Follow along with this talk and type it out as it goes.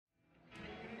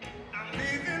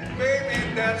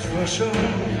that's for sure.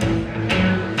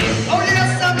 Oh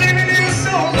yes, I've been here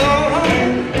so long.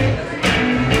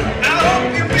 I hope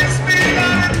you miss me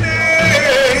night and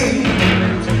day.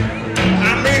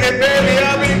 I mean it, baby,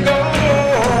 I'll be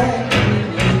gone.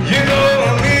 You know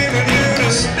I'm leaving you to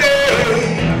stay.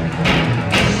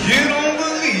 You don't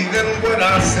believe in what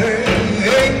I say.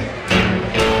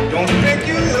 Don't think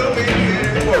you love me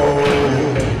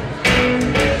anymore.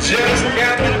 Just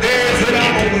count the days that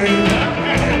I'm away.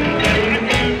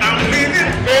 I'm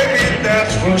leaving, baby,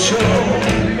 that's for sure.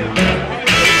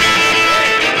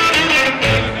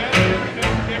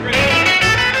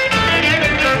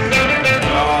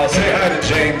 Oh, say hi to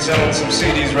Jane, tell him some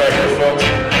CDs right here, folks.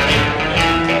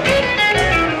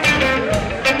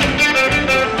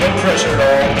 No pressure at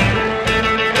all.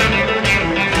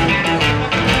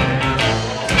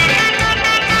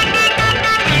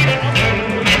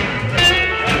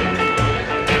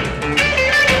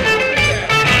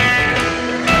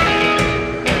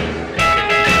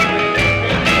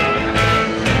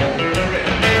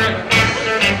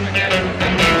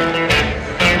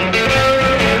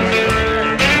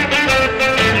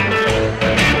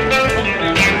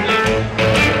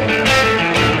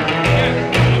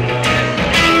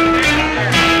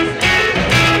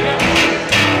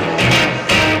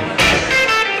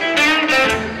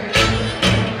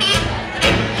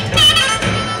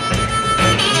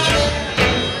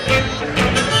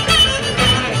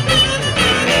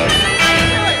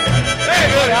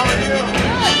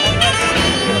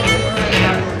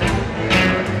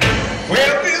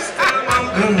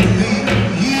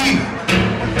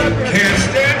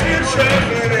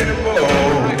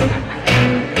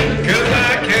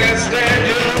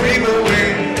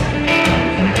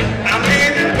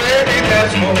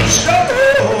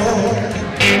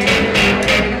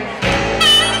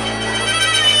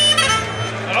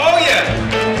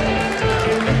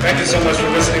 Thank you so much for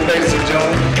listening, ladies and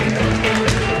gentlemen.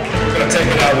 We're going to take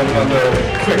it out with one little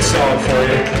quick song for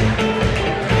you.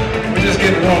 We're just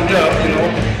getting warmed up, you know.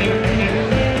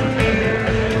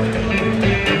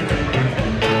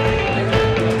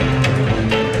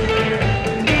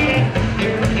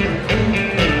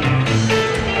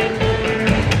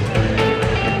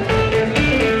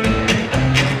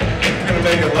 I'm going to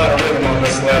make a lot of rhythm on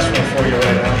this last one for you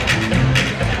right now.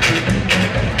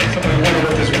 Somebody wonder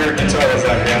what this weird guitar is I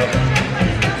have.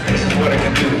 This is what it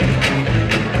can do.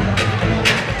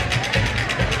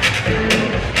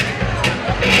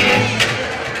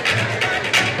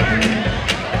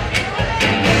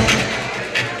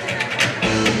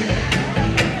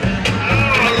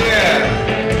 Oh yeah,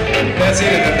 that's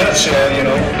it in a nutshell, you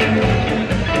know.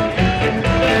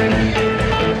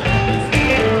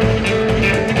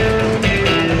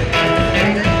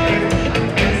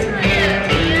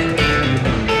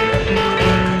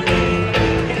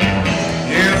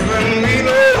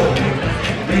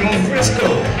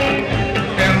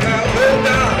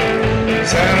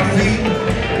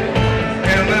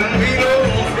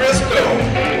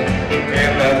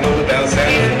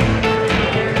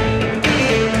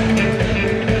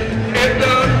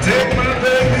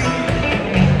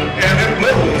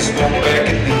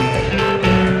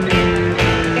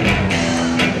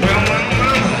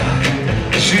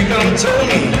 Told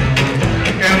me,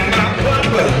 and my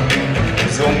papa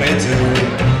told me too.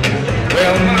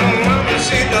 Well, my mama,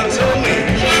 she done told me,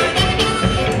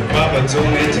 papa told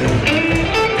me too.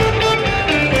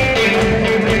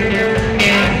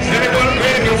 Is anyone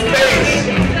in your face?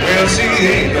 Well, she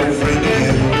ain't no friend of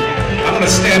you. I'm gonna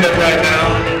stand up right now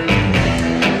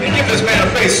and give this man a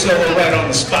bass solo right on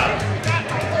the spot.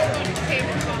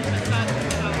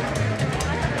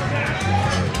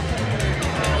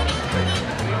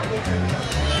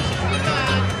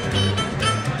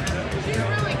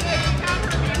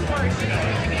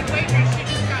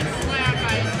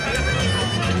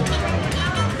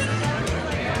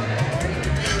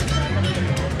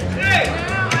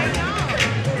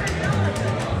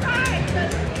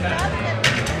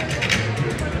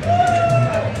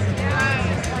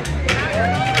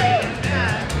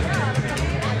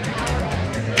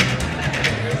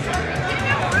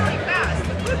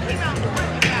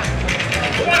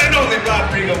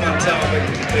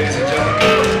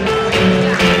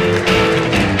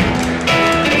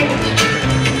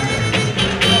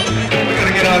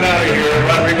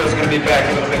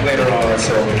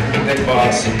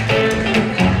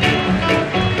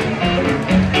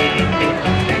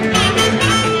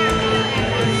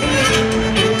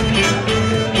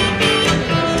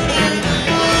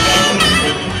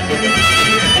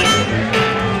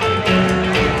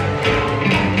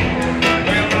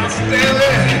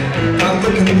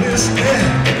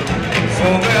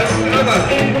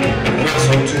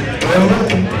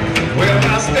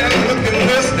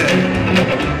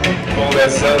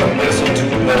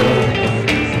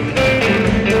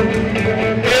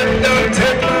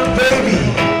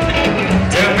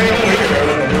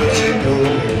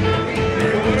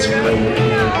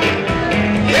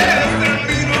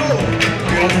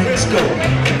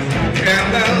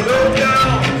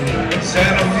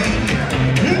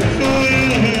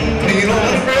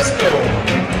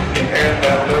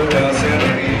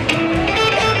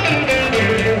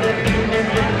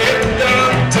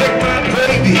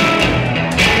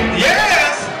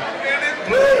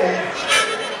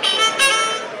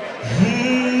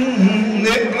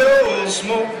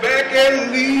 walk back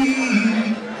and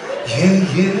leave.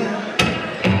 Yeah, yeah.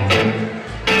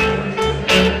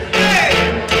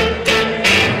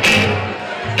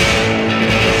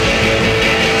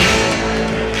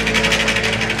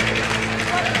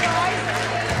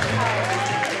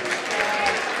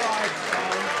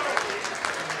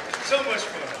 So much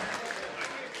fun.